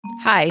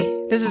Hi,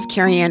 this is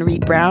Carrie Ann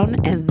Reed Brown,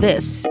 and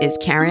this is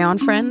Carry On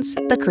Friends,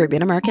 the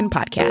Caribbean American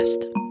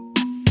podcast.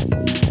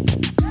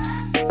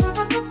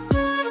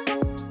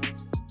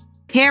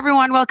 Hey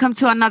everyone, welcome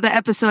to another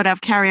episode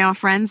of Carry On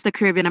Friends, the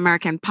Caribbean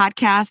American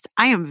podcast.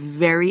 I am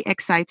very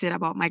excited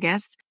about my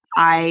guest.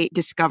 I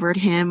discovered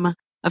him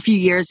a few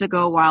years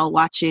ago while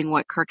watching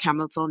what Kirk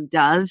Hamilton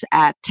does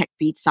at Tech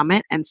Beat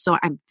Summit. And so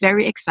I'm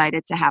very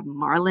excited to have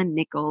Marlon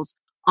Nichols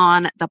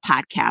on the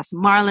podcast.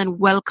 Marlon,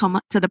 welcome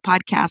to the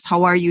podcast.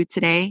 How are you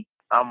today?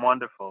 I'm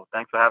wonderful.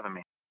 Thanks for having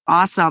me.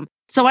 Awesome.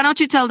 So why don't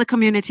you tell the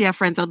community of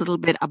friends a little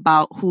bit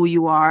about who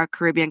you are,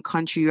 Caribbean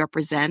country you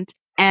represent,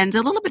 and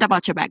a little bit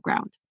about your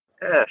background.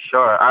 Yeah,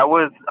 sure. I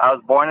was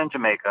born in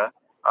Jamaica.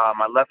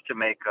 I left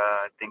Jamaica,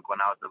 I think,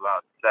 when I was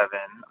about 7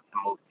 to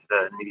move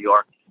to New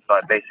York. So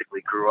I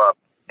basically grew up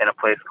in a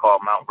place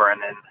called Mount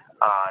Vernon,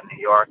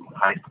 New York,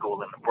 high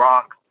school in the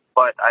Bronx.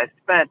 But I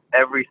spent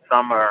every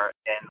summer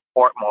in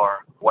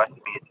Portmore,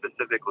 Westmead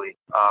specifically,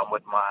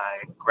 with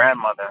my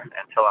grandmother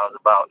until I was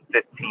about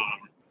 15.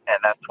 And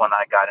that's when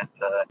I got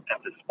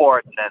into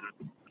sports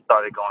and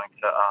started going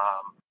to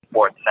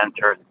sports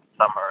centers,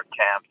 summer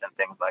camps, and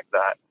things like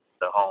that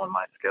to hone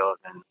my skills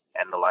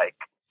and the like.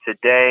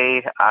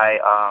 Today, I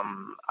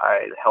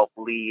help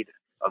lead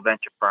a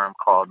venture firm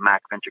called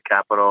Mac Venture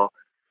Capital.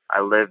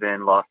 I live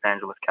in Los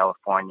Angeles,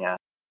 California,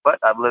 but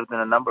I've lived in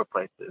a number of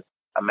places.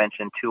 I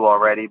mentioned 2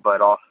 already,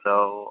 but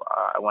also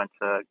I went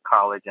to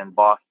college in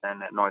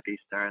Boston at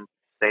Northeastern,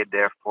 stayed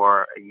there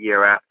for a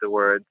year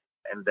afterwards,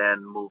 and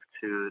then moved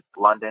to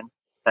London,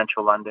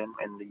 central London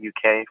in the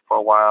UK for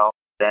a while.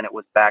 Then it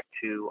was back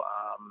to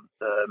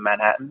the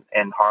Manhattan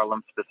in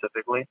Harlem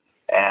specifically.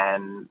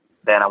 And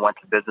then I went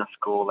to business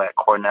school at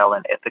Cornell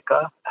in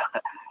Ithaca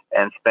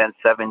and spent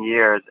 7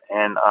 years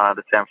in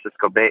the San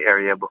Francisco Bay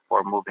Area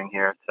before moving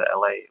here to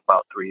LA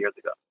about 3 years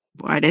ago.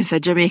 Boy, they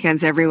said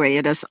Jamaicans everywhere.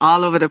 You're just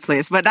all over the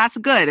place. But that's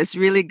good. It's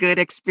really good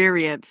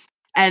experience.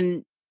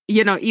 And,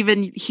 you know,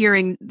 even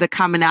hearing the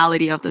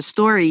commonality of the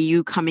story,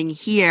 you coming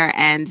here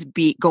and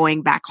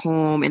going back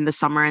home in the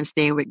summer and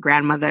staying with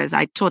grandmothers,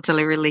 I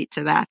totally relate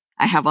to that.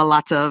 I have a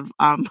lot of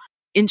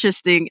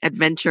interesting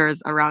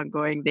adventures around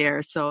going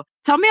there. So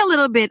tell me a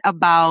little bit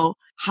about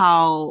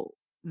how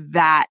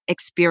that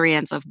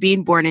experience of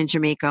being born in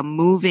Jamaica,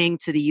 moving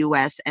to the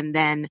US, and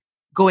then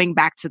going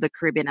back to the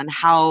Caribbean, and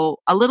how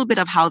a little bit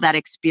of how that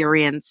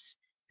experience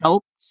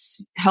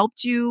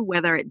helped you,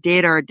 whether it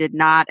did or did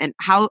not, and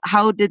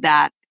how did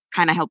that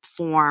kind of help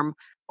form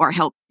or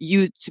help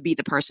you to be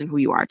the person who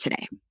you are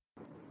today?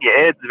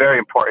 Yeah, it's very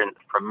important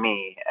for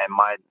me and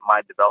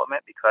my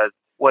development, because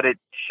what it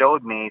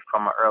showed me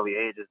from an early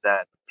age is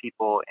that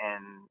people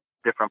in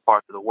different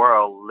parts of the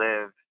world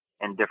live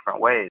in different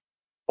ways.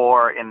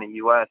 Poor in the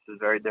U.S. is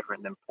very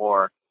different than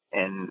poor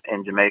in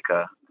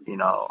Jamaica. You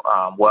know,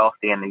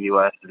 wealthy in the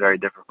U.S. is very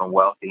different from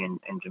wealthy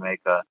in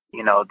Jamaica.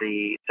 You know,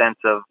 the sense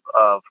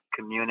of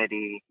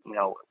community, you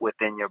know,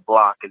 within your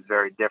block is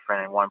very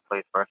different in one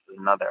place versus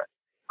another.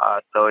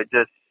 So it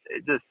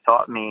just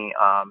taught me,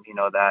 you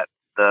know, that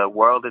the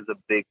world is a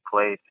big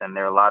place and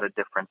there are a lot of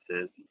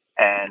differences.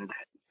 And,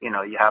 you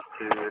know, you have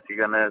to, if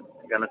you're gonna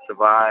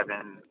survive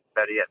and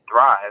better yet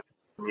thrive,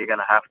 you're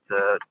gonna have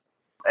to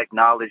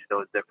acknowledge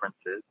those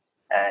differences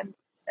and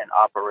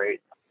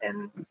operate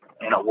in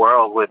a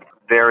world with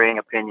varying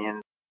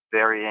opinions,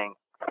 varying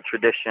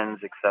traditions,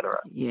 etc.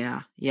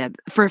 Yeah,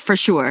 for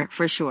sure.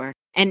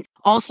 And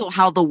also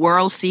how the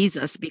world sees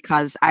us,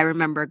 because I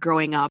remember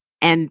growing up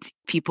and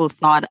people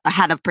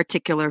had a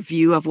particular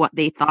view of what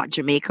they thought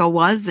Jamaica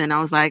was. And I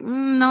was like,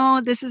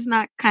 no, this is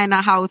not kind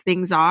of how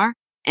things are.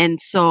 And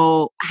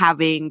so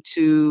having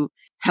to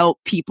help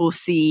people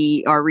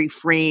see or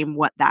reframe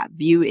what that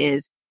view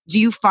is. Do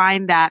you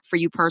find that for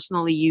you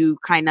personally, you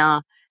kind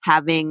of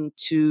having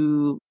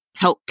to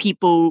help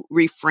people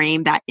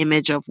reframe that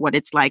image of what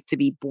it's like to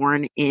be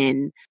born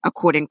in a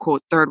quote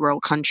unquote third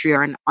world country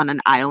or on an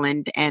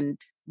island, and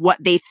what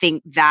they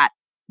think that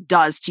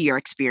does to your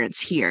experience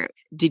here?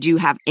 Did you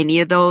have any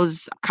of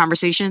those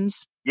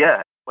conversations?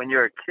 Yeah. When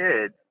you're a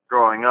kid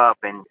growing up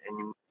and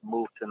you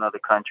move to another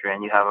country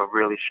and you have a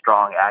really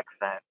strong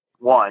accent,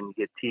 one, you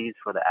get teased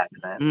for the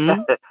accent.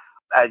 Mm-hmm.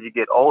 As you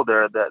get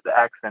older, the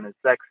accent is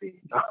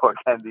sexy or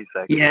can be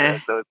sexy. Yeah.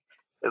 Right? So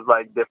it's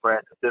like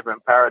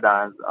different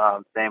paradigms.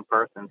 Same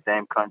person,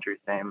 same country,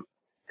 same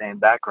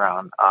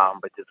background,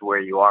 but just where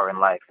you are in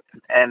life.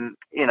 And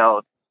you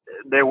know,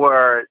 there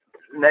were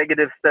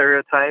negative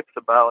stereotypes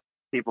about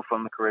people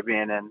from the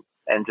Caribbean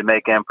and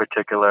Jamaica in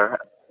particular.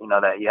 You know,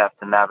 that you have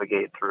to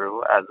navigate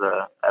through as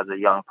a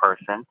young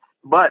person.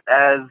 But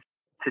as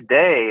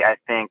today, I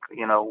think,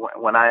 you know,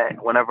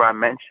 whenever I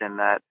mention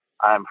that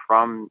I'm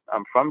from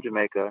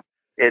Jamaica,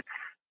 it's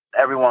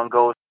everyone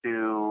goes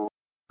to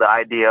the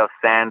idea of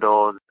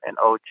sandals and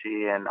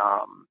Ochi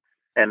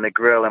and the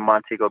grill in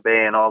Montego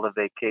Bay and all the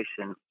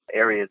vacation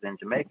areas in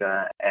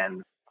Jamaica,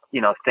 and you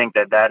know, think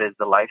that is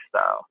the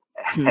lifestyle.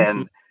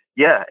 And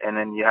yeah, and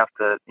then you have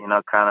to,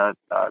 kind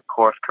of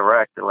course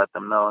correct to let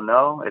them know,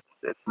 no,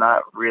 it's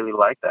not really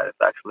like that. It's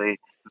actually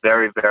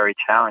very, very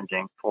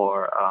challenging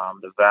for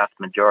the vast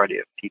majority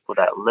of people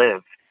that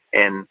live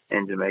in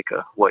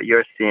Jamaica. What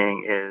you're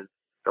seeing is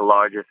the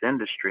largest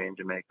industry in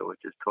Jamaica, which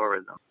is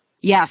tourism.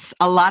 Yes,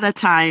 a lot of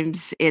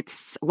times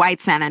it's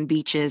white sand and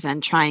beaches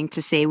and trying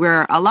to say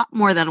we're a lot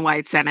more than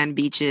white sand and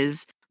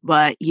beaches,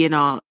 but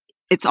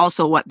it's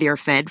also what they're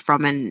fed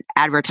from an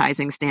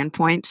advertising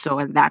standpoint. So,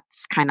 and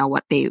that's kind of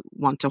what they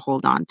want to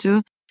hold on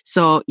to.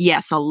 So,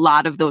 yes, a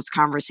lot of those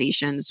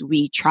conversations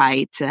we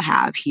try to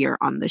have here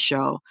on the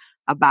show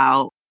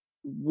about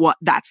what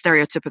that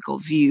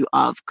stereotypical view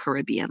of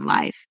Caribbean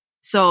life.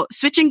 So,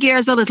 switching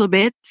gears a little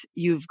bit,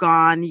 you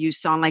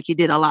sound like you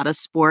did a lot of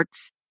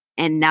sports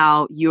and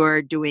now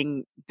you're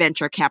doing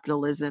venture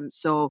capitalism.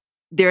 So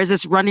there's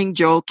this running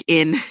joke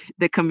in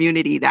the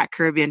community that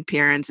Caribbean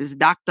parents is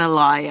doctor,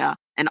 lawyer,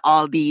 and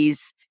all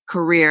these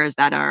careers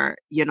that are,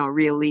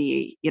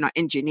 really,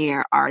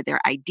 engineer are their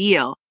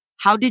ideal.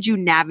 How did you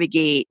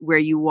navigate where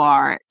you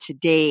are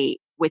today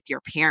with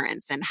your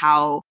parents, and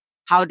how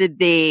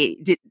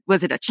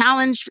was it a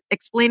challenge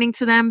explaining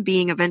to them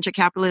being a venture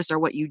capitalist or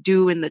what you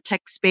do in the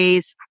tech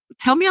space?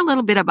 Tell me a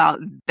little bit about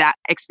that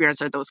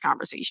experience or those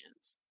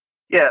conversations.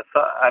 Yeah,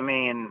 so I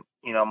mean,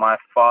 my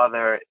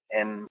father,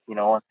 and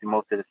once he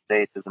moved to the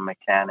States, as a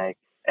mechanic,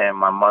 and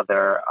my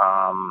mother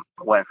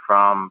went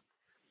from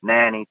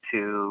nanny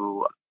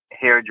to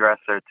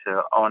hairdresser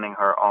to owning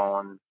her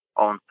own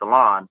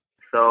salon.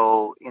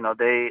 So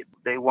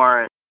they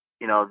weren't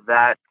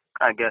that,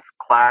 I guess,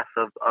 class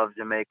of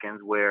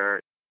Jamaicans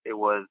where it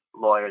was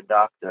lawyer,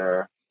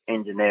 doctor,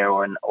 engineer,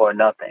 or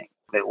nothing.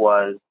 It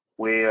was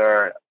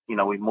where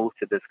we moved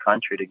to this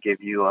country to give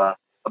you a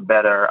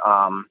better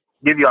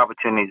give you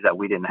opportunities that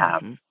we didn't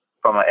have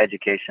from an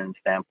education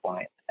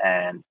standpoint.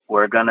 And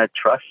we're going to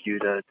trust you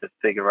to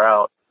figure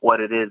out what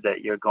it is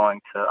that you're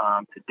going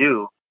to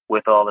do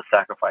with all the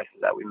sacrifices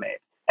that we made.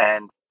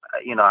 And,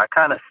 I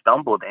kind of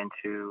stumbled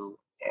into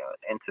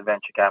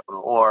venture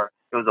capital, or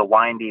it was a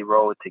windy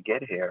road to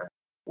get here.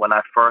 When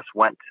I first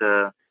went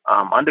to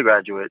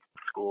undergraduate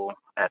school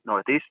at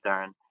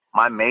Northeastern,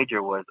 my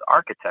major was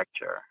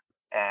architecture.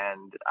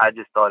 And I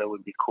just thought it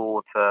would be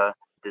cool to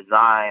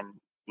design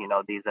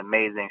these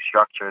amazing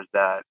structures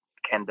that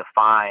can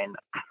define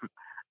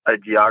a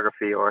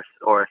geography or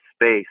a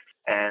space,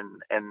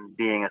 and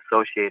being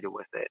associated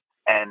with it.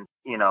 And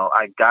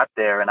I got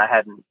there and I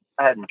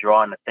hadn't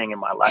drawn a thing in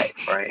my life,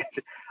 right?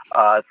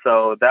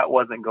 So that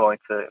wasn't going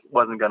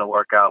to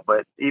work out.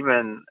 But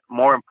even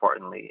more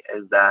importantly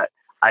is that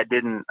I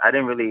didn't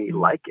really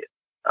like it.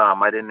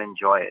 I didn't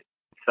enjoy it.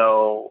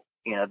 So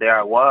there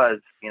I was,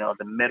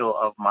 the middle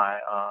of my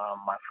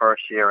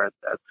first year at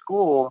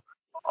school,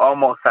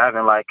 almost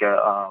having like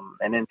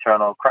an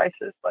internal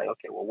crisis. Like,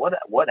 okay, well,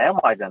 what am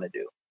I gonna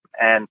do?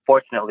 And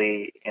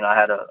fortunately, I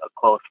had a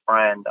close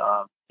friend,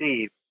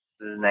 Steve,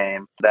 is his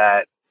name,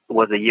 that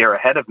was a year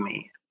ahead of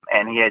me,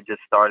 and he had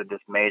just started this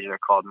major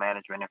called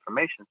Management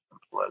Information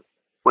Systems,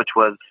 which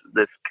was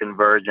this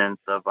convergence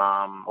of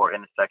or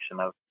intersection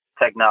of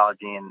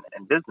technology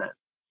and business.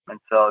 And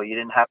so you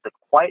didn't have to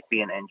quite be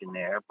an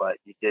engineer, but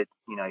you did,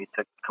 you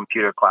took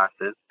computer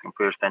classes,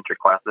 computer centric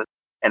classes,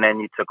 and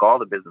then you took all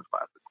the business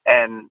classes,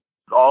 and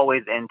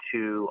always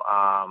into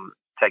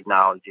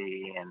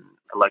technology and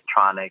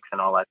electronics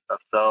and all that stuff.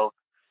 So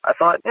I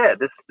thought, yeah,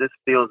 this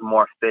feels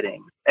more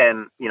fitting.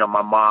 And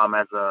my mom,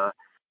 as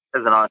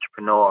an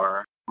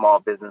entrepreneur, small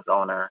business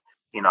owner,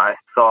 I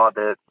saw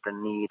the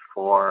need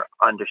for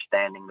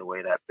understanding the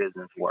way that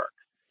business works.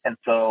 And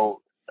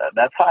so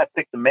that's how I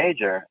picked the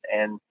major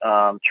and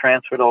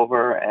transferred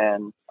over,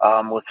 and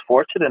was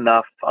fortunate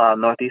enough.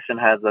 Northeastern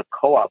has a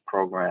co-op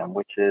program,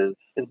 which is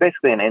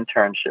basically an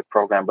internship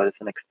program, but it's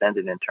an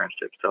extended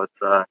internship. So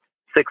it's a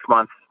 6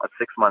 month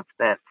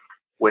stint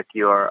with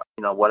your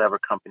whatever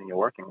company you're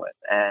working with.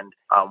 And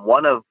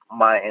one of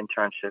my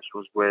internships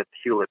was with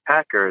Hewlett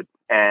Packard,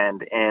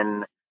 and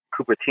in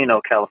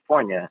Cupertino,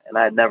 California, and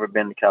I had never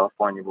been to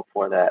California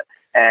before that.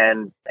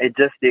 And the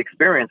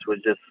experience was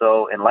just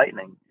so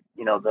enlightening.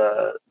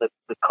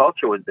 The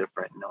culture was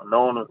different.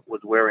 No one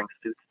was wearing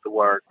suits to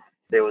work.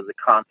 There was a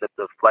concept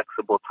of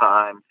flexible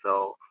time.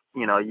 So,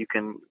 you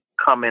can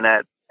come in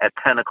at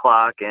 10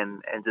 o'clock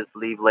and just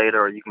leave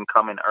later, or you can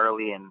come in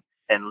early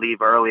and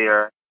leave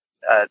earlier.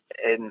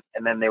 And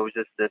then there was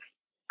just this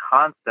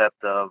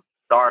concept of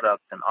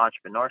startups and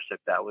entrepreneurship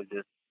that was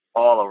just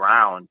all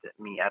around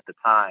me at the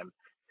time.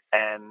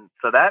 And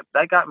so that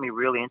got me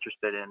really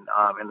interested in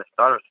the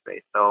startup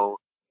space. So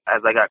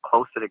as I got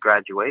closer to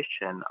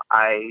graduation,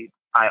 I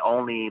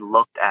only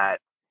looked at,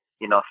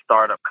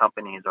 startup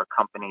companies or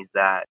companies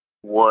that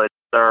would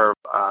serve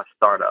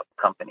startup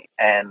companies.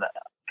 And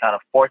kind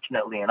of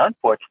fortunately and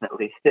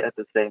unfortunately at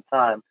the same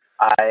time,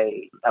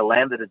 I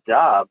landed a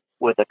job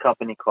with a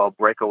company called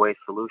Breakaway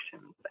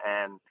Solutions.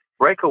 And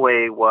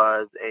Breakaway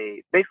was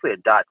basically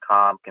a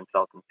 .com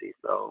consultancy.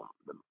 So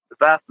the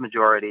vast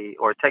majority,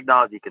 or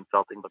technology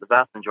consulting, but the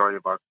vast majority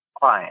of our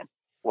clients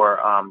were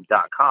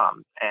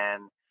 .com.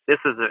 And this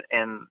is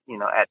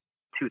at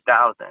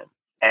 2000.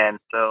 And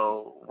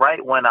so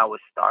right when I was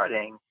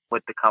starting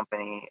with the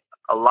company,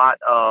 a lot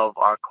of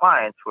our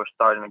clients were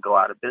starting to go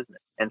out of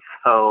business. And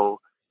so,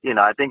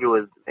 I think it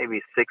was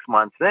maybe 6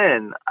 months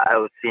in, I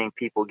was seeing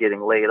people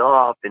getting laid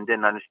off and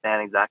didn't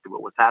understand exactly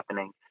what was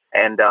happening.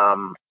 And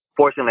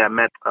fortunately, I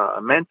met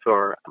a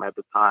mentor at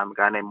the time, a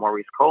guy named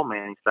Maurice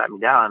Coleman. He sat me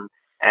down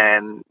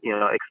and,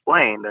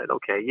 explained that,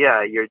 okay,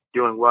 yeah, you're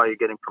doing well, you're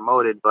getting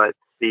promoted, but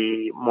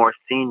the more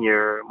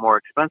senior, more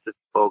expensive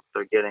folks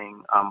are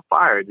getting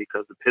fired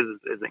because the business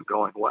isn't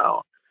going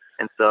well.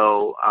 And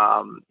so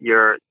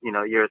you're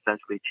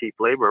essentially cheap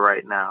labor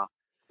right now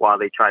while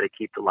they try to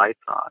keep the lights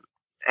on.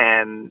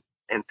 And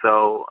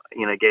so,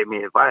 gave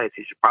me advice.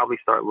 You should probably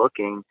start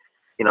looking,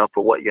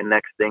 for what your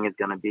next thing is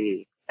going to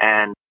be.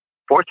 And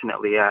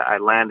fortunately, I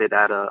landed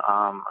at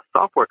a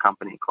software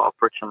company called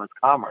Frictionless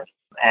Commerce.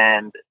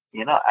 And,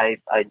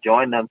 I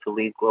joined them to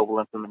lead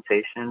global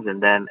implementations,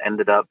 and then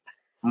ended up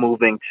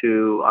moving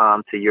to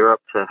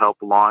Europe to help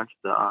launch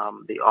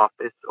the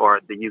office, or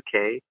the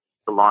UK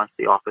to launch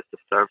the office of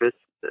service,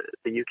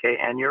 the UK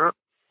and Europe.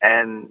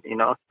 And,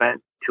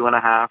 spent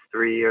 2.5,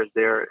 3 years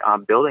there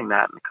building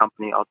that. And the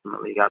company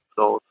ultimately got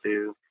sold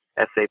to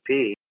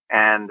SAP.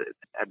 And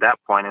at that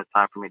point, it was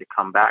time for me to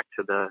come back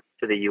to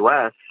the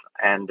US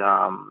and,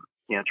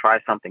 try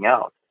something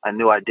else. I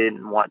knew I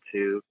didn't want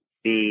to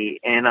be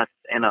in a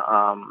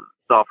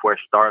software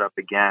startup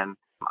again.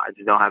 I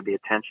just don't have the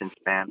attention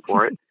span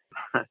for it.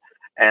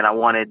 And I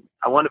wanted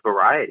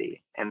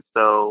variety. And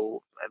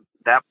so at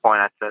that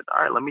point I said,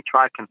 all right, let me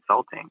try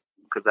consulting,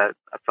 because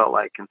I felt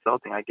like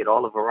consulting, I get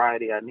all the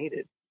variety I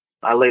needed.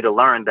 I later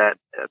learned that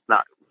that's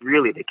not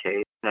really the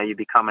case. You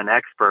become an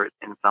expert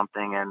in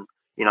something, and,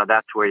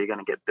 that's where you're going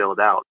to get billed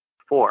out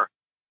for.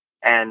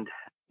 And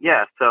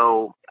yeah,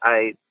 so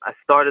I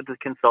started the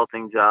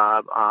consulting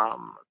job,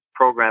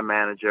 program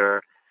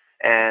manager,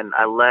 and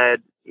I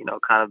led,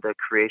 kind of the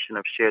creation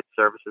of shared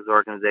services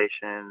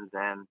organizations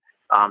and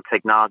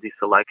technology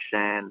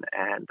selection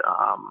and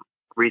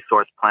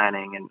resource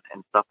planning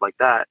and stuff like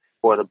that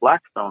for the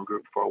Blackstone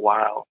Group for a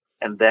while.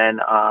 And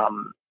then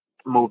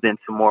moved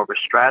into more of a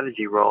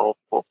strategy role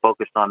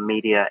focused on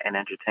media and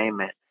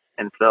entertainment.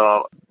 And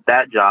so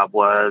that job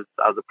I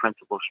was a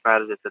principal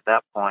strategist at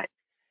that point.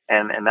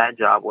 And that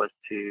job was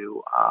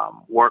to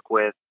work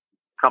with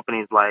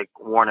companies like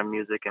Warner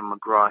Music and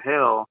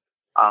McGraw-Hill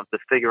to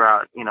figure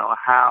out,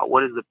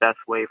 what is the best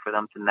way for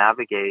them to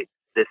navigate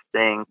this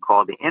thing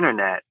called the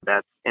internet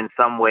that's in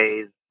some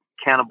ways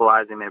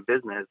cannibalizing their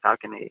business. How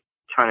can they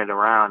turn it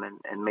around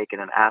and make it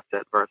an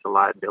asset versus a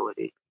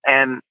liability?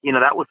 And,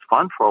 that was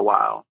fun for a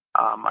while.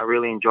 I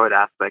really enjoyed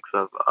aspects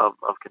of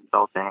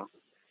consulting,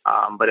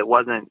 but it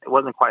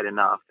wasn't quite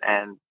enough.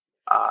 And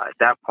at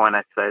that point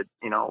I said,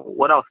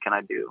 what else can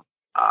I do?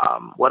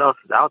 What else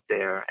is out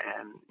there?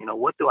 And,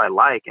 what do I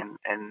like? And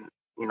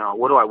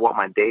what do I want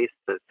my days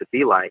to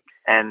be like?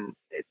 And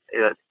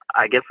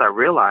I guess I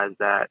realized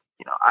that,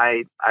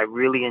 I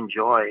really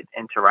enjoyed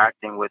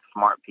interacting with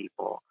smart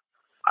people.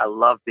 I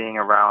love being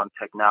around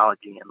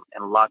technology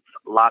and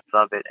lots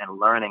of it, and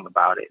learning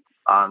about it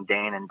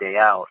day in and day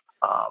out.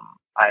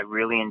 I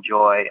really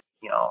enjoy,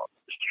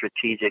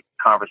 strategic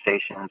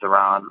conversations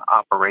around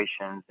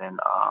operations and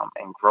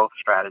growth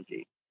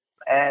strategy.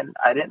 And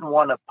I didn't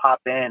want to pop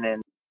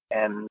in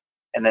and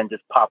then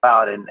just pop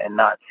out and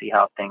not see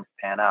how things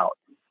pan out.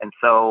 And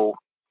so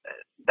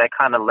that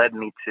kind of led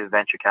me to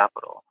venture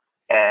capital.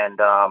 And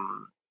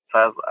so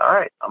I was, all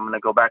right, I'm going to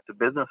go back to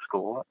business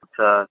school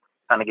to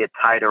kind of get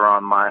tighter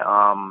on my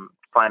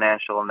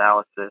financial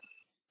analysis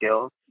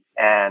skills,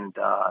 and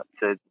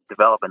to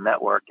develop a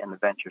network in the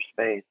venture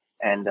space,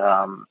 and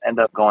end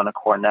up going to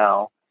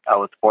Cornell. I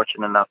was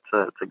fortunate enough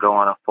to go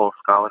on a full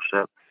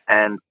scholarship.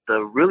 And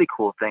the really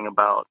cool thing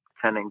about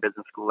attending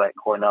business school at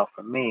Cornell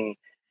for me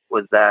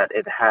was that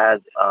it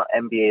has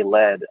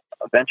MBA-led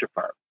venture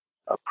firm,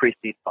 a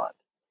pre-seed fund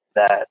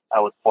that I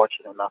was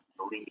fortunate enough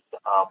to lead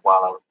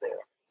while I was there.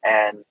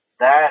 And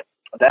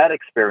that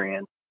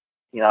experience,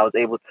 I was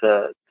able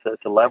to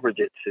leverage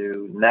it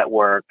to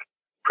network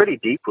pretty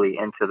deeply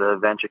into the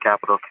venture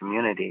capital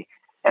community.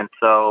 And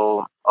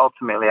so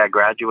ultimately I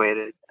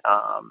graduated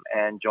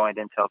and joined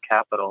Intel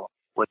Capital,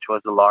 which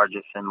was the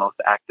largest and most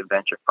active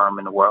venture firm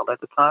in the world at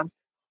the time.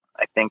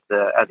 I think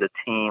as a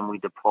team, we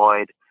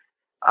deployed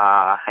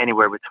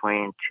anywhere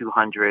between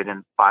 200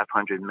 and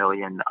 500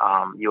 million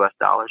US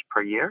dollars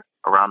per year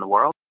around the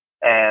world.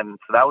 And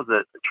so that was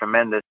a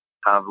tremendous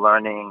kind of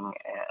learning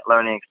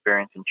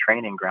experience and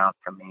training ground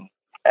for me.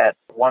 At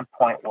one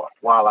point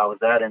while I was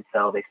at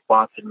Intel, they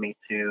sponsored me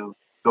to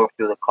go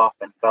through the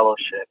Kauffman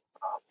Fellowship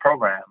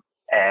program.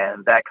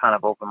 And that kind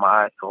of opened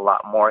my eyes to a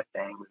lot more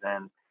things.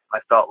 And I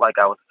felt like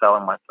I was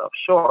selling myself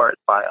short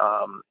by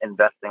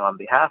investing on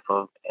behalf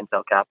of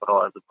Intel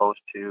Capital as opposed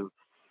to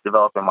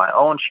developing my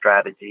own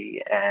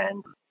strategy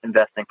and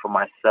investing for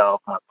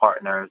myself, my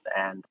partners,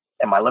 and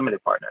my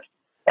limited partners.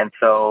 And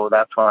so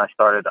that's when I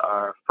started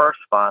our first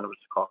fund, which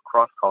is called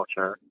Cross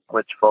Culture,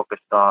 which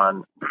focused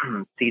on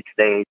seed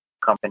stage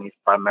companies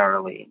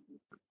primarily.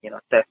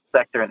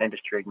 sector and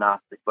industry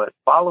agnostic, but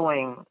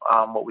following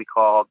what we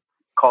call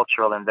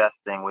cultural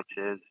investing, which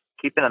is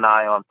keeping an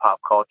eye on pop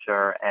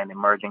culture and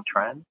emerging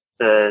trends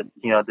to,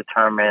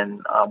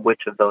 determine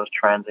which of those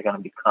trends are going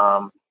to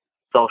become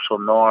social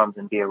norms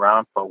and be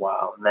around for a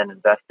while, and then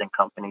invest in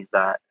companies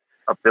that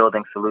are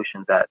building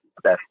solutions that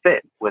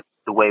fit with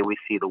the way we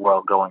see the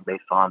world going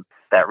based on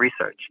that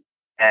research.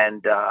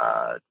 And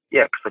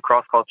so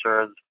Cross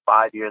Culture is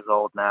 5 years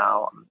old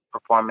now,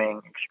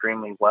 performing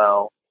extremely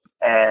well.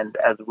 And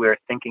as we're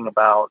thinking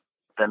about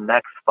the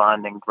next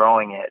fund and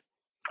growing it,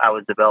 I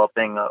was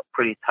developing a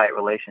pretty tight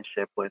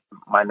relationship with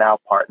my now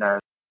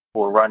partners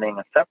who are running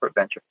a separate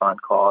venture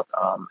fund called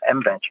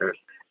M Ventures.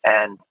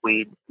 And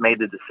we made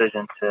the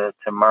decision to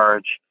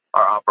merge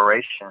our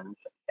operations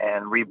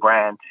and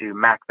rebrand to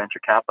Mac Venture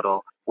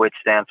Capital, which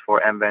stands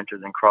for M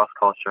Ventures and Cross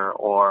Culture,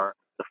 or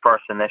the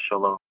first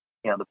initial of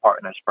the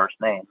partners' first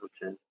names, which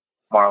is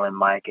Marlon,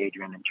 Mike,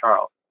 Adrian, and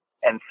Charles.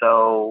 And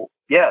so,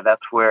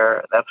 that's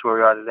where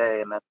we are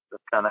today, and that's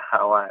kind of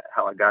how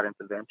I got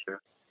into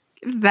venture.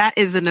 That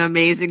is an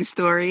amazing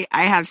story.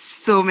 I have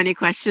so many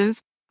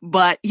questions,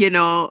 but in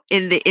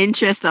the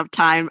interest of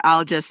time,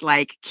 I'll just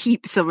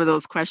keep some of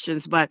those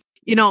questions. But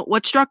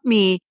what struck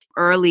me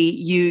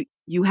early,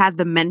 you had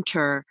the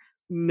mentor,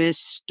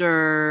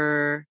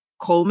 Mr.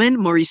 Coleman,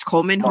 Maurice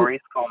Coleman,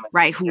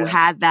 right? Who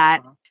had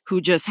that, who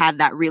just had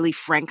that really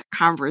frank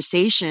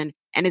conversation,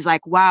 and is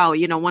like, wow,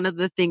 one of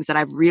the things that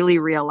I've really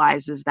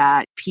realized is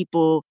that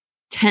people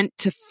tend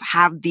to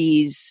have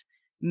these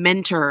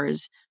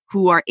mentors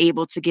who are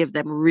able to give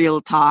them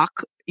real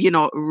talk,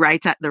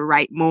 right at the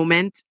right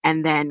moment,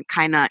 and then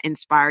kind of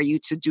inspire you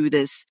to do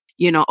this,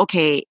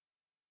 okay,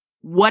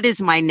 what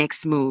is my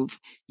next move?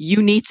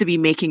 You need to be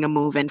making a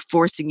move and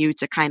forcing you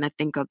to kind of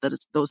think of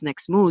those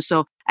next moves.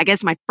 So I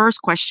guess my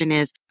first question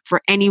is, for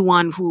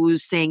anyone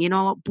who's saying,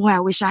 boy, I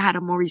wish I had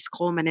a Maurice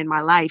Coleman in my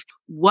life,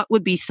 what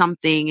would be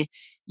something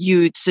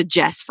you'd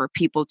suggest for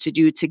people to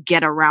do to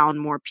get around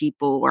more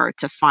people, or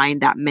to find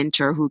that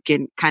mentor who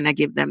can kind of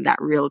give them that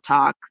real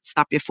talk,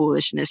 stop your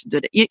foolishness,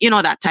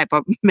 that type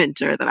of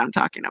mentor that I'm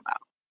talking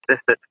about?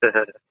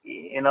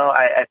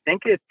 I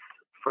think it's,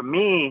 for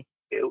me,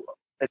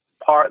 it's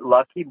part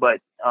lucky, but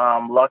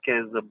luck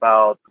is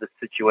about the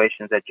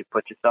situations that you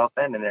put yourself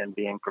in, and then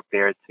being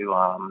prepared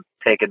to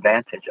take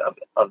advantage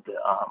of the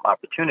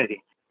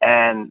opportunity.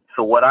 And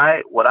so what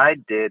I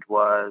did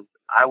was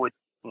I was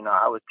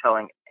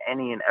telling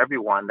any and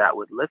everyone that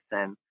would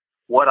listen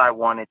what I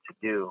wanted to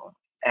do,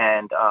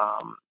 and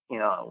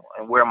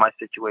and where my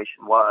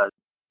situation was,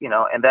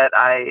 and that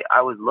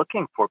I was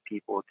looking for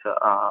people to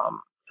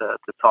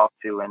talk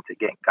to and to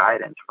get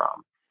guidance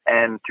from.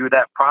 And through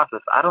that process,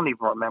 I don't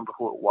even remember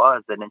who it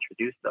was that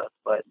introduced us,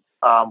 but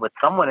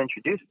someone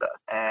introduced us,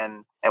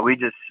 and we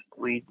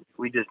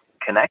just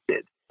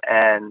connected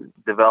and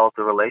developed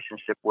a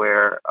relationship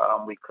where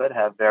we could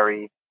have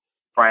very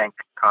frank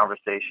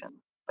conversations,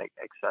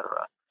 et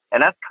cetera.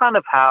 And that's kind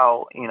of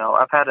how,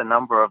 I've had a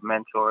number of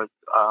mentors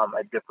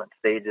at different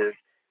stages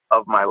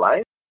of my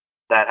life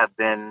that have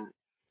been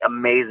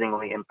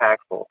amazingly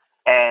impactful,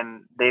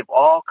 and they've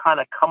all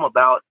kind of come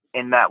about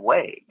in that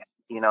way.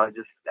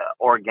 Just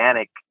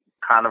organic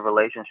kind of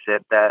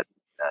relationship that,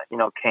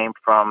 came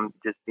from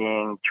just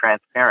being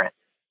transparent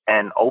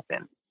and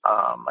open.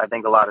 I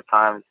think a lot of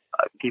times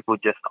people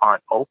just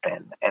aren't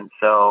open. And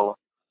so,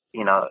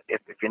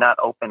 if you're not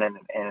open and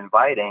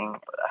inviting,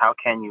 how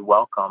can you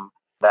welcome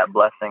that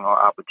blessing or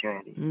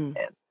opportunity?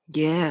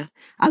 Yeah,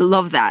 I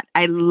love that.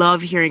 I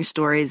love hearing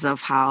stories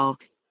of how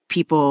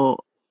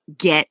people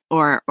get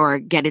or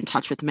get in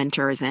touch with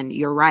mentors. And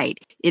you're right.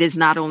 It is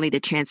not only the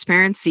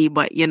transparency,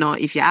 but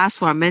if you ask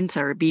for a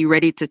mentor, be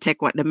ready to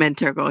take what the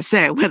mentor goes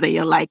say, whether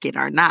you like it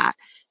or not.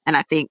 And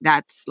I think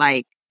that's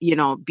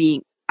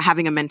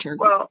having a mentor.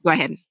 Well, go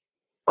ahead.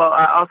 Well,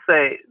 I'll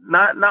say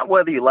not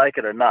whether you like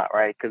it or not,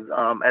 right? Because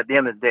at the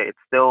end of the day, it's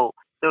still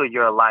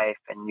your life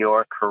and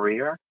your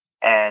career,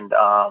 and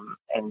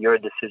your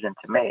decision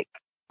to make.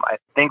 I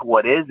think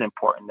what is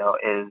important though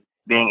is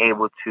being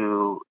able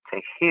to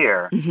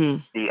hear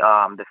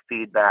the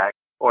feedback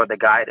or the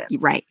guidance,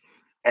 right?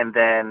 And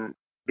then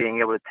being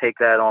able to take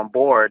that on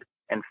board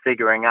and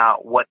figuring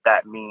out what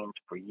that means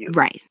for you.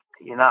 Right.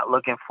 You're not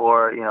looking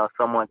for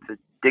someone to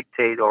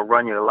dictate or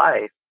run your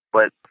life,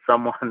 but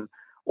someone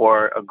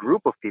or a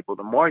group of people.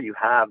 The more you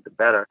have, the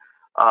better.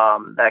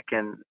 That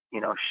can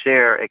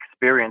share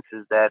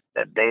experiences that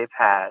they've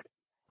had,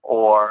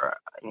 or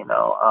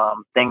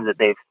things that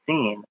they've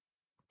seen,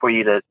 for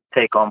you to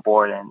take on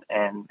board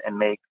and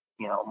make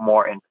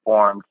more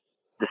informed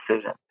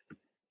decisions.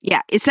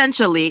 Yeah,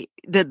 essentially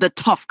the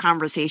tough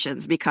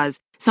conversations, because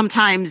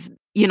sometimes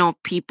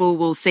people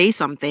will say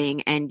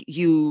something and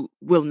you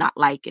will not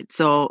like it.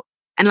 So,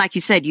 and like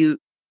you said,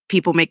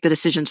 people make the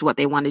decisions what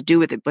they want to do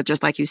with it, but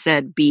just like you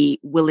said, be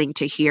willing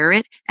to hear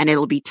it, and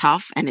it'll be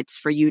tough, and it's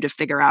for you to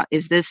figure out,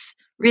 is this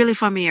really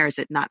for me or is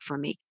it not for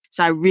me?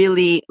 So I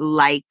really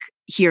like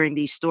hearing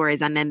these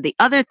stories. And then the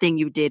other thing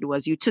you did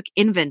was you took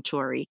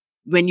inventory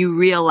when you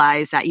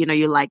realized that,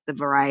 you like the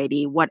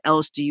variety. What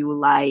else do you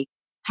like?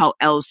 how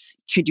else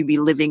could you be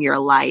living your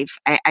life?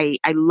 I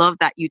love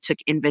that you took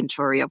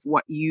inventory of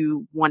what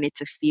you wanted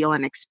to feel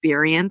and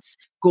experience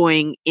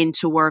going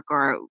into work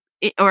or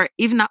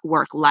even not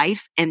work,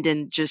 life, and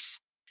then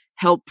just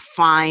help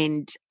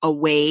find a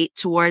way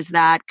towards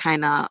that,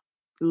 kind of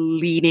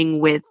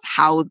leading with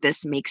how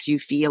this makes you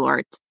feel,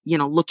 or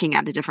looking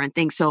at a different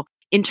thing. So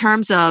in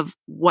terms of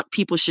what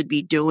people should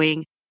be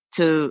doing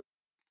to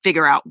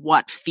figure out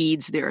what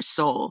feeds their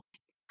soul,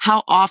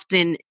 how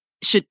often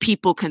should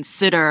people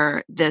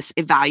consider this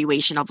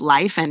evaluation of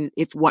life, and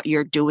if what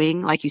you're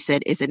doing, like you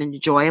said, is it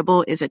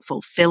enjoyable? Is it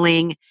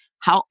fulfilling?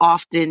 How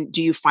often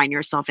do you find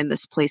yourself in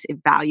this place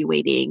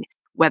evaluating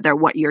whether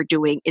what you're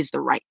doing is the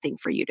right thing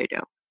for you to do?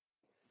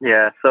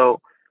 Yeah,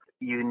 so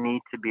you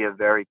need to be a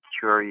very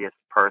curious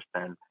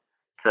person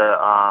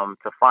to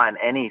find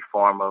any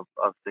form of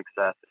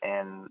success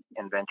in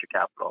venture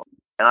capital.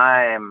 And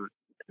I am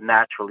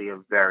naturally a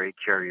very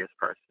curious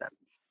person.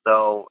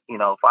 So,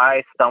 if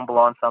I stumble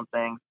on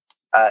something,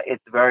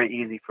 it's very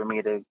easy for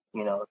me to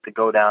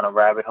go down a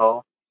rabbit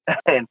hole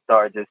and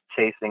start just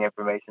chasing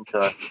information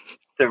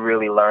to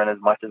really learn as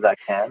much as I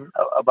can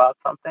about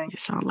something. You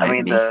sound I like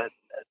mean,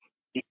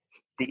 me.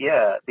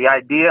 the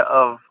idea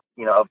of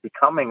of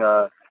becoming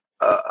a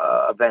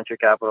venture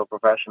capital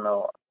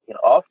professional,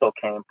 also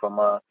came from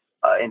a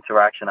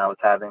interaction I was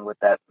having with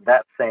that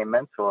same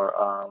mentor,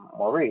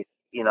 Maurice.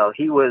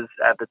 He was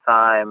at the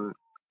time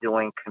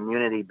doing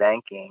community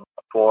banking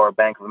for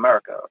Bank of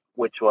America,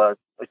 which is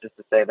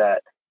to say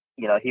that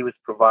he was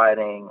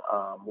providing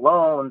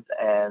loans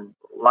and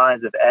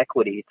lines of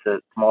equity to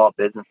small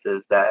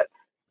businesses that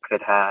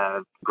could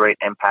have great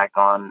impact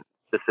on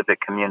specific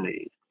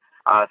communities.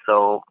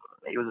 So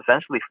he was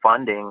essentially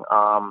funding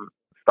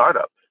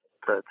startups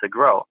to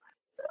grow,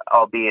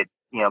 albeit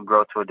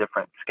grow to a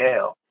different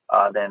scale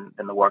than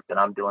the work that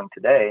I'm doing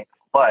today.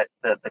 But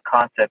the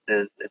concept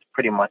is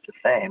pretty much the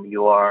same.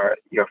 You're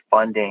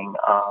funding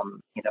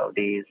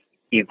these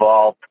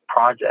evolved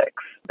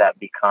projects that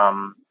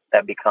become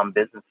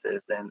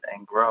businesses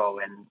and grow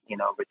and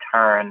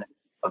return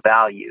a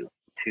value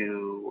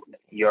to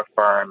your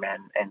firm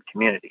and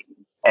community.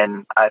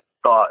 And I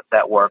thought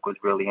that work was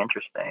really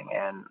interesting.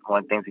 And one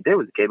of the things he did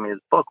was he gave me his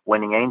book,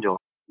 Winning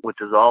Angel, which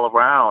is all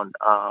around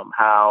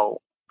how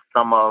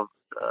some of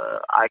the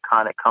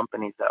iconic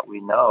companies that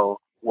we know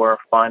were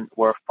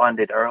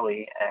funded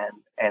early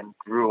and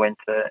grew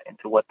into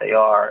what they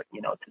are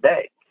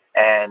today.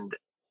 And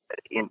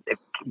it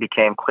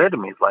became clear to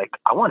me, it's like,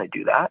 I want to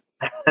do that.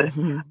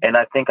 Mm-hmm. And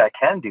I think I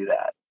can do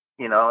that.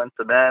 And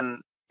so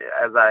then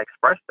as I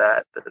expressed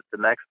that, the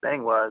next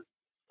thing was,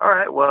 all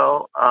right,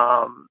 well,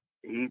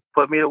 he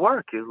put me to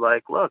work. He was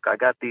like, look, I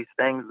got these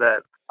things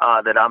that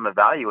I'm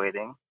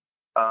evaluating.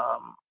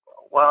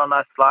 Why don't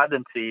I slide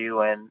them to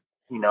you, and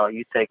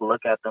you take a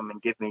look at them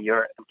and give me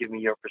your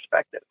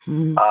perspective,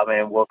 Mm-hmm.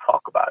 And we'll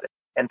talk about it.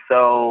 And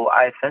so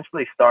I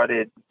essentially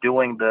started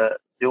doing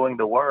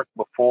the work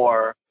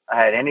before I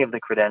had any of the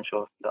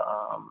credentials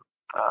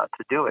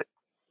to do it.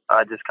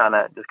 Just kind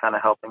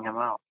of helping him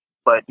out.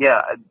 But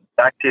yeah,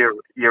 back to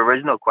your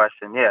original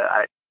question.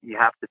 Yeah, you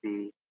have to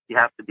be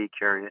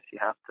curious. You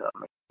have to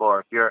explore.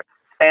 If you're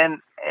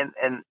and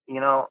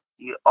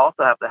you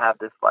also have to have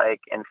this like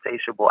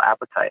insatiable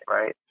appetite,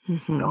 right?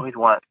 Mm-hmm. You always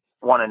want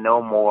to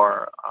know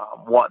more,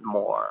 want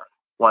more,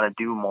 want to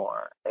do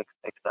more,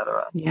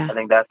 etc. Yeah. I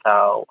think that's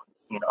how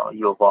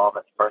you evolve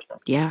as a person.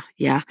 Yeah.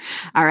 Yeah.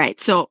 All right.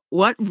 So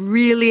what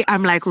really,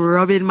 I'm like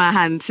rubbing my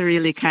hand to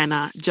really kind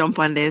of jump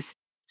on this.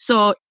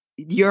 So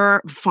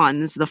your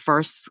funds, the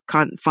first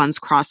funds,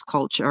 Cross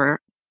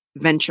Culture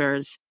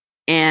Ventures,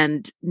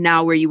 and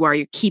now where you are,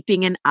 you're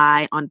keeping an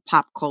eye on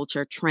pop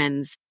culture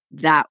trends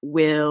that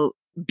will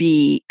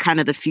be kind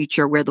of the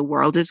future where the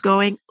world is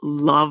going.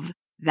 Love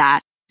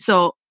that.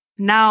 So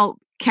now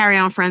Carry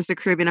On Friends, the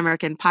Caribbean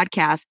American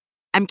podcast.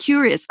 I'm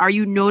curious, are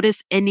you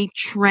notice any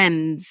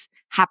trends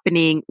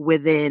happening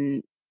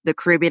within the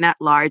Caribbean at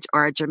large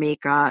or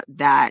Jamaica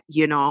that,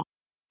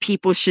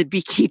 people should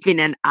be keeping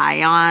an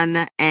eye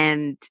on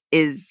and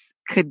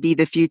could be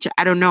the future?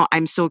 I don't know.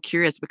 I'm so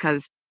curious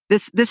because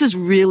this is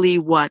really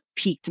what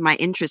piqued my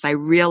interest. I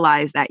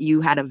realized that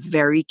you had a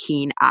very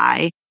keen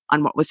eye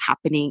on what was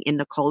happening in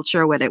the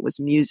culture, whether it was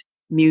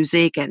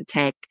music and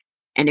tech.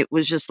 And it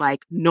was just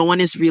like, no one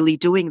is really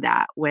doing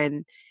that,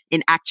 when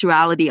in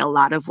actuality, a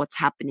lot of what's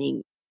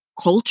happening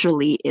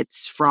culturally,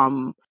 it's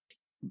from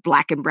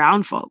Black and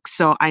brown folks.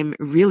 So I'm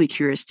really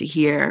curious to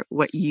hear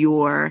what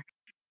you're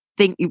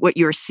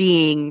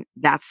seeing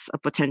that's a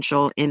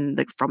potential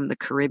from the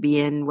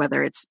Caribbean,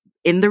 whether it's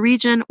in the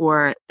region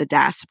or the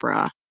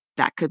diaspora,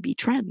 that could be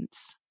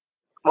trends.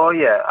 Well,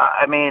 yeah,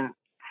 I mean,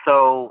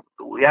 so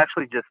we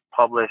actually just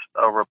published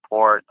a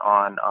report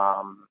on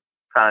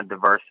kind of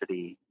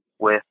diversity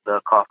with the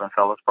Kauffman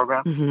Fellows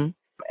Program. Mm-hmm.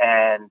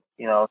 And,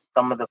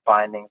 some of the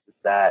findings is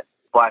that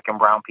Black and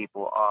brown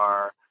people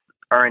are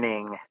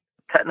earning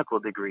technical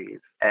degrees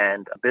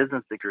and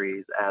business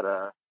degrees at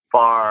a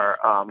far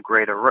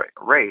greater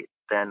rate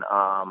than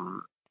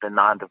the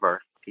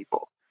non-diverse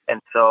people.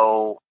 And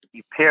so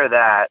you pair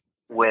that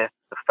with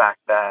the fact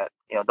that,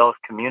 those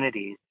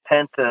communities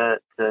tend to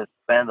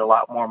spend a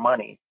lot more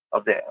money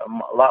a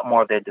lot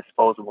more of their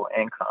disposable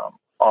income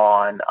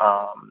on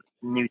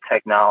new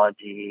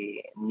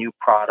technology, new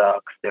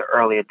products, their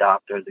early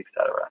adopters,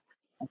 etc.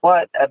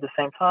 But at the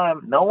same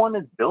time, no one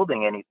is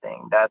building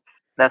anything that's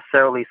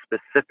necessarily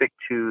specific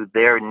to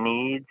their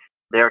needs,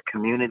 their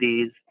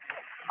communities,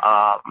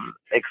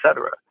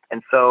 etc.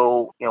 And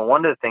so,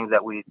 one of the things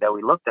that we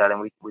looked at,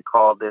 and we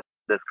call this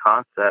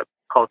concept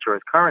culture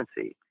as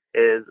currency,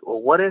 is,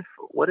 well, what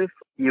if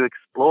you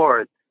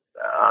explored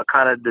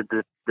kind of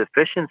the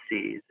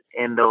deficiencies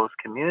in those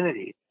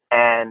communities,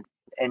 and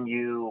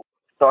you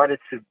started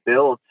to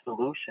build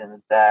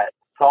solutions that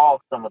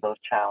solve some of those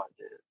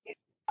challenges.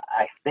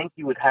 I think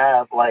you would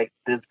have like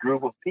this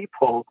group of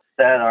people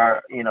that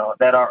are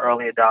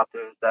early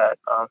adopters that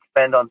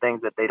spend on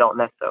things that they don't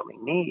necessarily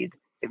need.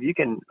 If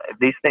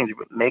these things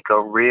make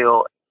a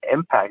real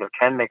impact or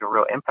can make a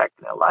real impact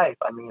in their life,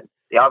 I mean,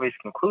 the obvious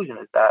conclusion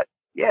is that,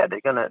 yeah,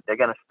 they're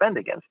gonna spend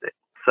against it.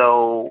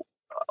 So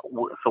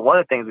one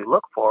of the things we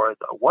look for is,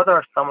 what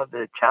are some of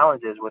the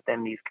challenges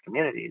within these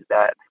communities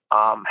that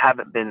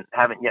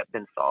haven't yet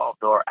been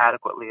solved or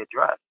adequately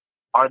addressed?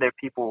 Are there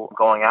people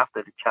going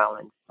after the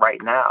challenge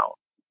right now?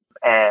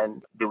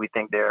 And do we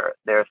think they're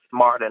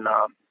smart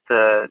enough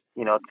to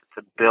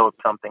build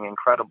something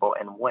incredible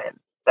and win?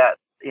 That's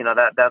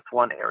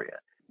one area.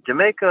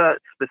 Jamaica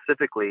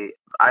specifically,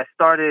 I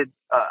started.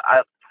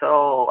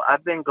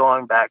 I've been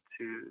going back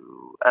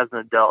to, as an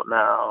adult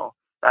now,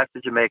 back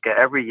to Jamaica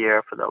every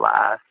year for the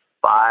last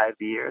 5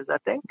 years, I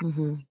think.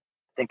 Mm-hmm.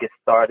 I think it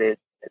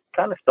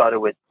kind of started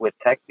with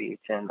Tech Beach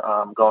and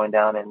going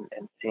down and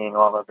seeing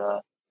all of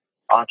the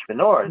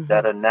entrepreneurs Mm-hmm.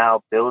 that are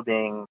now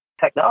building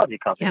technology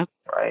companies,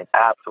 Yep. right?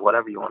 Apps or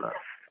whatever you want to,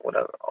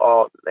 whatever.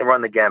 They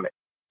run the gamut.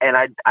 And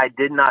I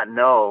did not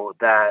know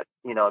that,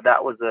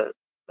 that was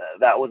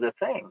a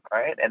thing,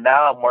 right? And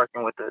now I'm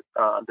working with the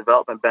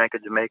Development Bank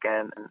of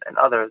Jamaica and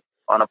others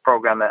on a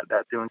program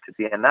that's soon to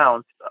be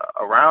announced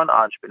around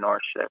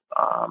entrepreneurship,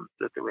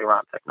 specifically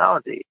around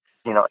technology,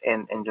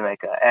 in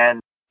Jamaica.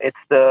 And it's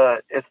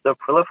the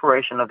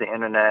proliferation of the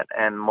internet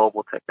and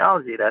mobile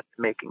technology that's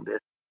making this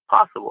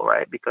possible,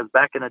 right? Because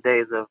back in the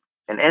days of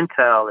an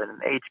Intel and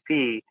an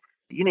HP,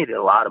 you needed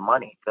a lot of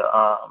money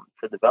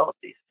to develop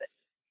these things,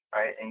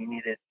 right? And you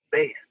needed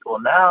space.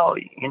 Well, now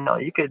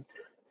you could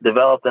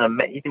develop an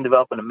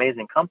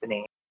amazing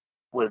company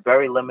with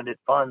very limited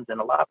funds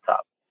and a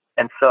laptop,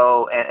 and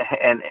so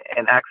and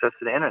access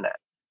to the internet,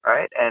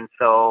 right? And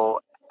so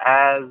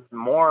as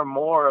more and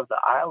more of the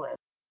island,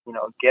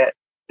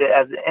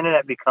 as the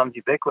internet becomes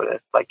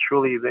ubiquitous, like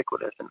truly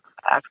ubiquitous, and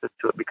access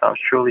to it becomes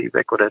truly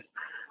ubiquitous,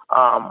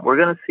 we're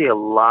going to see a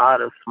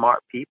lot of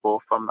smart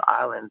people from the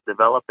islands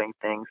developing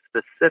things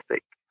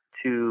specific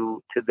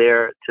to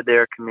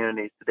their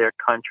communities, to their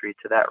country,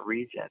 to that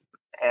region.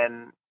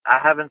 And I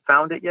haven't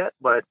found it yet,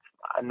 but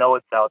I know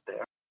it's out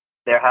there.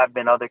 There have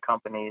been other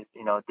companies,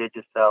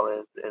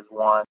 Digicel is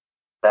one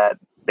that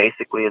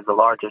basically is the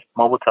largest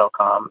mobile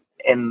telecom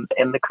in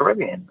the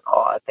Caribbean.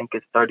 I think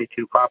it's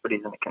 32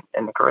 properties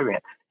in the Caribbean,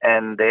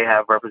 and they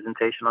have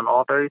representation on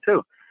all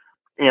 32.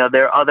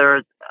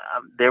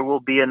 There will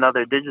be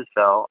another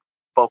Digicel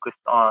focused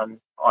on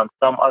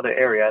some other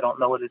area. I don't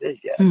know what it is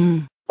yet,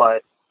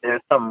 but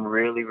there's some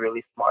really,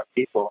 really smart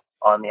people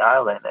on the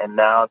island, and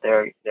now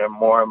they're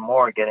more and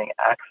more getting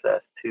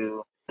access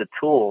to the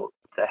tools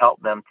to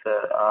help them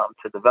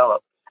to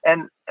develop.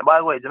 And by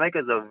the way, Jamaica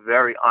is a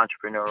very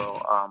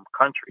entrepreneurial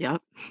country.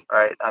 Yep.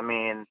 Right? I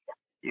mean,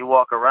 you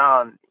walk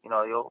around,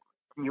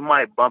 you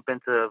might bump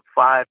into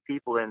 5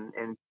 people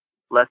in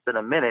less than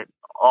a minute,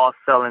 all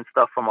selling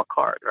stuff from a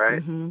cart,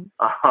 right?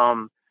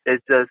 Mm-hmm.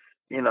 It's just,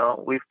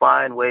 we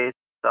find ways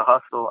to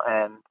hustle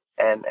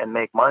and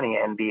make money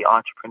and be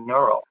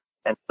entrepreneurial.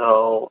 And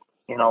so,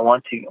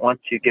 once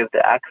you give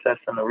the access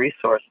and the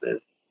resources,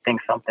 I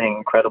think something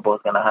incredible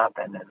is going to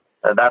happen. And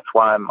that's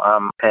why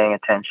I'm paying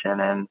attention,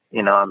 and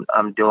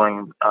I'm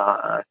doing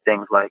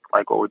things like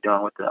what we're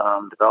doing with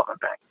the Development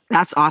Bank.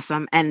 That's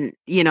awesome. And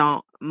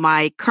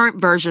my current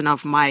version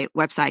of my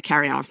website,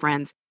 Carry On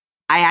Friends,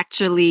 I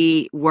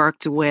actually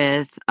worked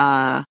with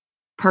a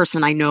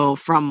person I know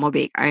from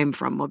Mobe. I am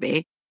from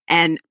Mobe,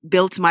 and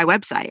built my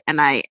website. And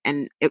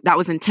that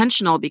was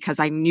intentional because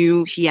I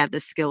knew he had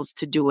the skills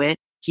to do it.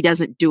 He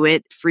doesn't do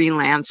it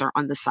freelance or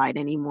on the side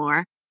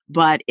anymore,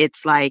 but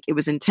it's like, it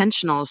was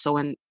intentional. So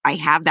when I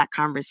have that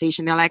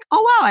conversation, they're like,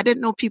 oh, wow, I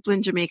didn't know people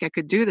in Jamaica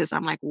could do this.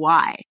 I'm like,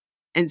 why?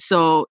 And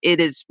so it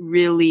is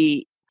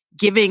really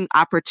giving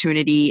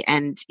opportunity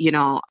and,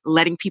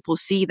 letting people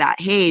see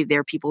that, hey, there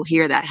are people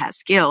here that have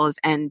skills.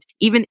 And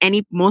even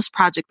most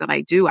project that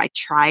I do, I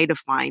try to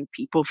find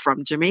people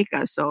from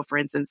Jamaica. So for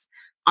instance,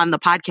 on the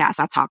podcast,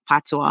 I talk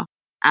Patois.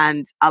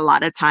 And a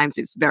lot of times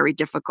it's very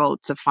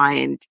difficult to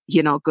find,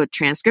 good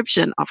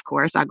transcription. Of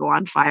course, I go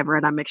on Fiverr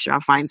and I make sure I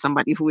find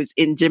somebody who is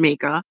in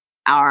Jamaica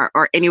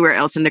or anywhere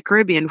else in the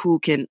Caribbean who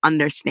can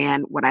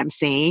understand what I'm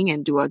saying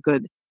and do a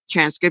good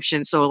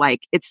transcription. So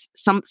like, it's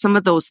some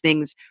of those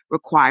things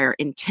require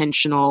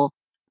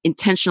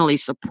intentionally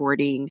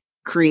supporting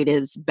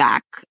creatives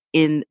back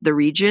in the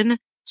region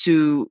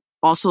to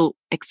also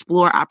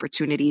explore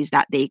opportunities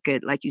that they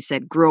could, like you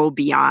said, grow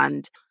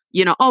beyond,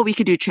 oh, we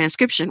could do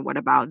transcription. What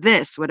about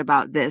this? What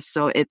about this?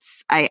 So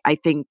I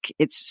think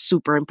it's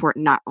super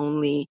important not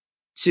only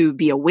to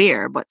be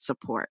aware, but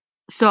support.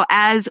 So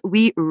as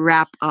we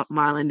wrap up,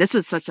 Marlon, this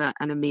was such an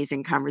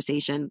amazing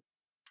conversation.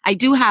 I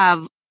do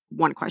have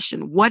one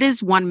question. What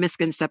is one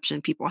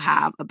misconception people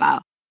have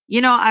about,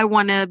 I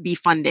want to be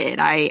funded?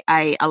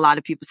 A lot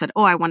of people said,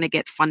 oh, I want to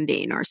get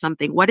funding or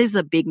something. What is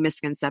a big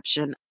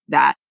misconception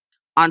that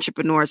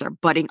entrepreneurs or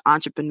budding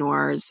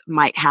entrepreneurs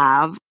might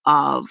have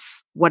of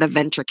what a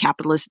venture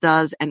capitalist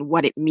does and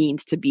what it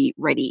means to be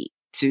ready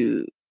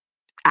to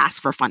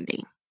ask for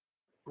funding?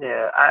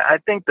 Yeah, I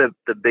think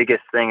the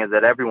biggest thing is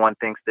that everyone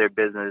thinks their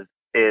business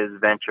is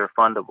venture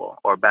fundable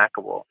or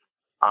backable.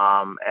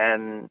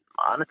 And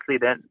honestly,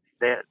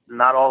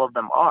 not all of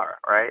them are,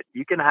 right?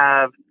 You can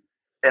have,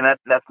 and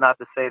that's not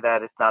to say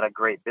that it's not a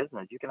great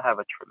business. You can have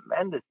a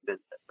tremendous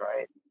business,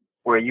 right?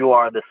 Where you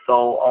are the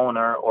sole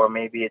owner, or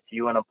maybe it's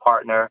you and a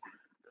partner,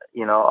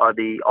 are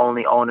the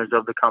only owners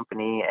of the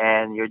company,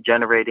 and you're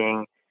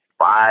generating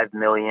 5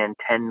 million,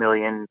 10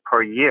 million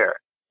per year.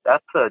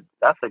 That's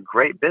a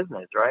great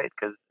business, right?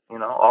 Because,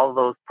 all of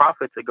those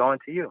profits are going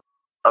to you.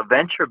 A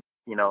venture,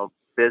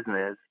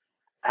 business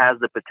has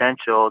the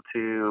potential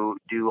to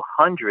do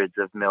hundreds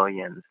of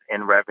millions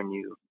in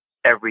revenue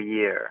every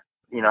year,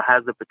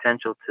 has the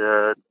potential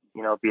to,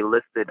 be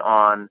listed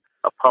on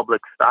a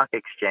public stock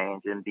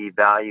exchange and be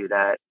valued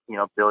at,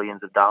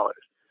 billions of dollars,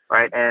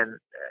 right? And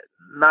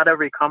not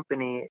every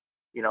company,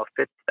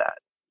 fits that.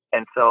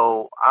 And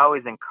so I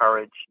always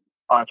encourage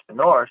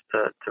entrepreneurs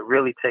to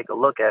really take a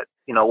look at,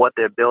 what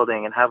they're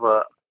building and have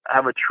a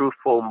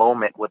truthful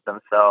moment with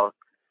themselves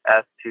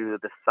as to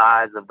the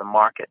size of the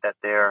market that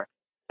they're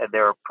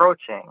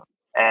approaching,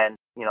 and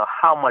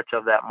how much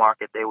of that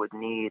market they would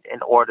need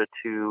in order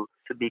to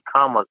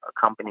become a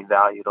company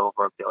valued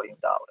over $1 billion.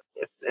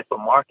 If a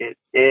market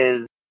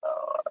is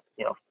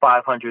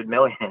 500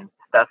 million,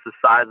 that's the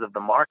size of the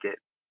market,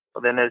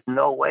 well, then there's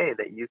no way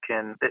that you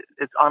can.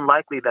 It's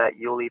unlikely that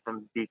you'll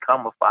even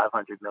become a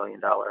 $500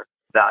 million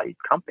valued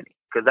company,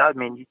 because that would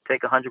mean you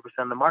take 100%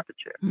 of the market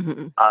share.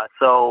 Mm-hmm.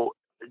 So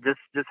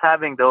just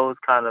having those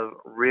kind of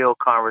real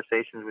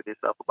conversations with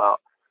yourself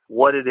about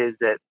what it is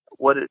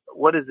what is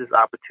this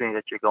opportunity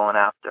that you're going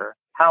after?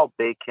 How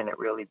big can it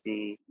really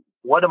be?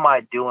 What am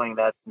I doing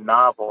that's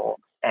novel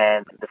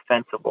and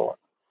defensible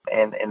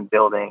in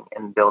building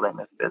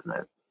this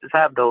business? Just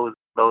have those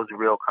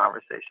real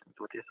conversations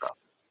with yourself.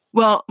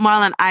 Well,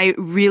 Marlon, I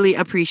really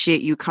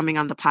appreciate you coming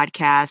on the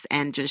podcast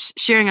and just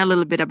sharing a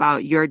little bit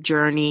about your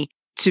journey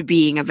to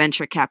being a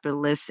venture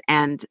capitalist,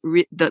 and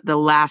the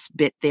last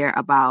bit there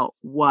about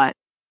what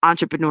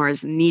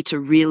entrepreneurs need to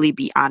really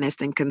be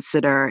honest and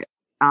consider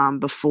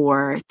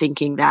before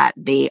thinking that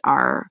they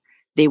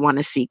want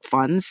to seek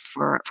funds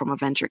from a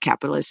venture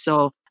capitalist.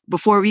 So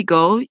before we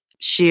go,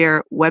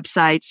 share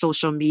website,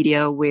 social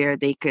media where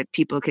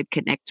people could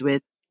connect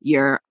with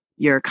your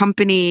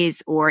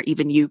companies or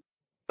even you.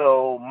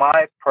 So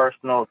my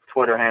personal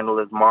Twitter handle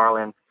is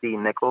Marlon C.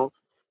 Nichols,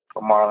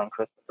 or Marlon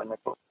Christopher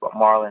Nichols, but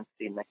Marlon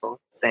C. Nichols.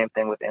 Same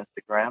thing with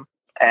Instagram.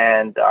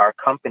 And our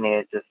company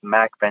is just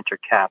Mac Venture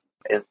Cap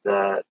is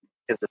the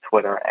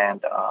Twitter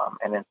and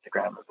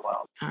Instagram as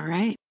well. All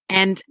right.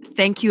 And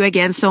thank you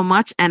again so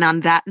much. And on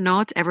that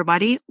note,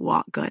 everybody,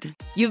 walk good.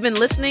 You've been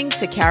listening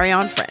to Carry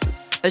On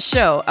Friends, a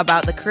show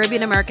about the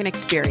Caribbean American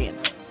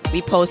experience.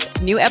 We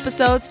post new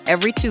episodes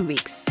every 2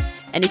 weeks.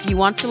 And if you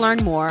want to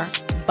learn more,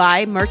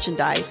 buy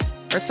merchandise,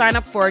 or sign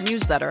up for our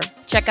newsletter,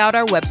 check out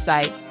our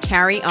website,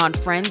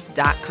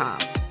 carryonfriends.com.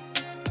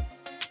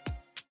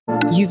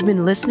 You've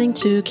been listening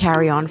to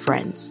Carry On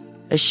Friends,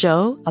 a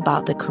show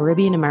about the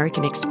Caribbean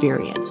American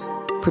experience,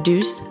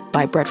 produced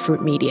by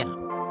Breadfruit Media.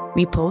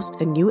 We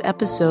post a new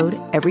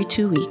episode every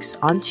 2 weeks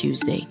on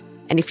Tuesday.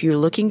 And if you're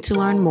looking to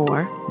learn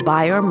more,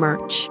 buy our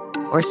merch,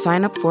 or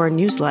sign up for our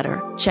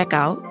newsletter, check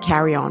out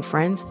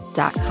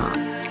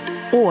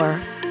carryonfriends.com.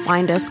 Or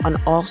find us on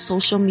all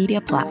social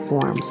media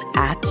platforms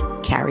at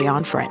Carry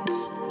On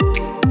Friends.